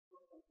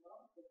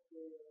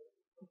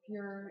If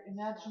you're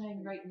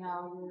imagining right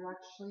now, you're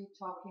actually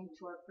talking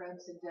to our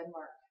friends in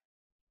Denmark,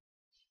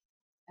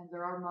 and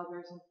there are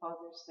mothers and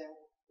fathers there.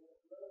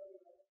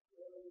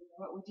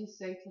 What would you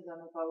say to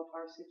them about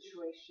our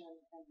situation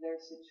and their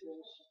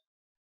situation?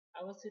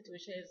 Our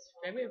situation is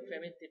very,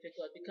 very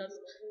difficult because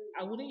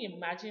I wouldn't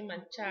imagine my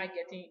child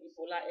getting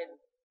Ebola and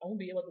I won't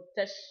be able to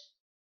touch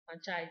my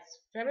child. It's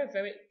very,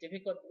 very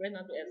difficult right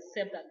now to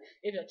accept that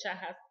if your child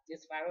has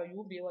this virus, you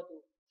won't be able to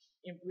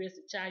embrace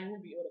the child, you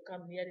won't be able to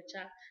come near the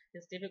child.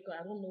 It's difficult.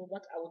 I don't know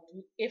what I would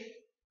do if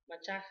my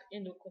child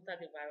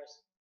contact the virus.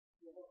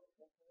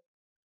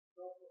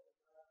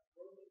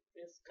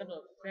 It's kind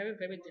of very,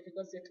 very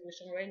difficult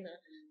situation right now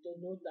to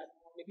know that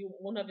maybe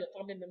one of your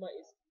family member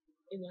is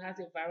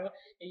has a virus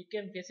and you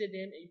can visit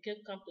them and you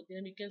can come to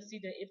them, you can see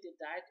them if they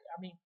died.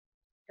 I mean,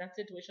 that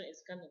situation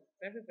is kind of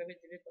very, very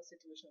difficult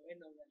situation right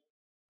now.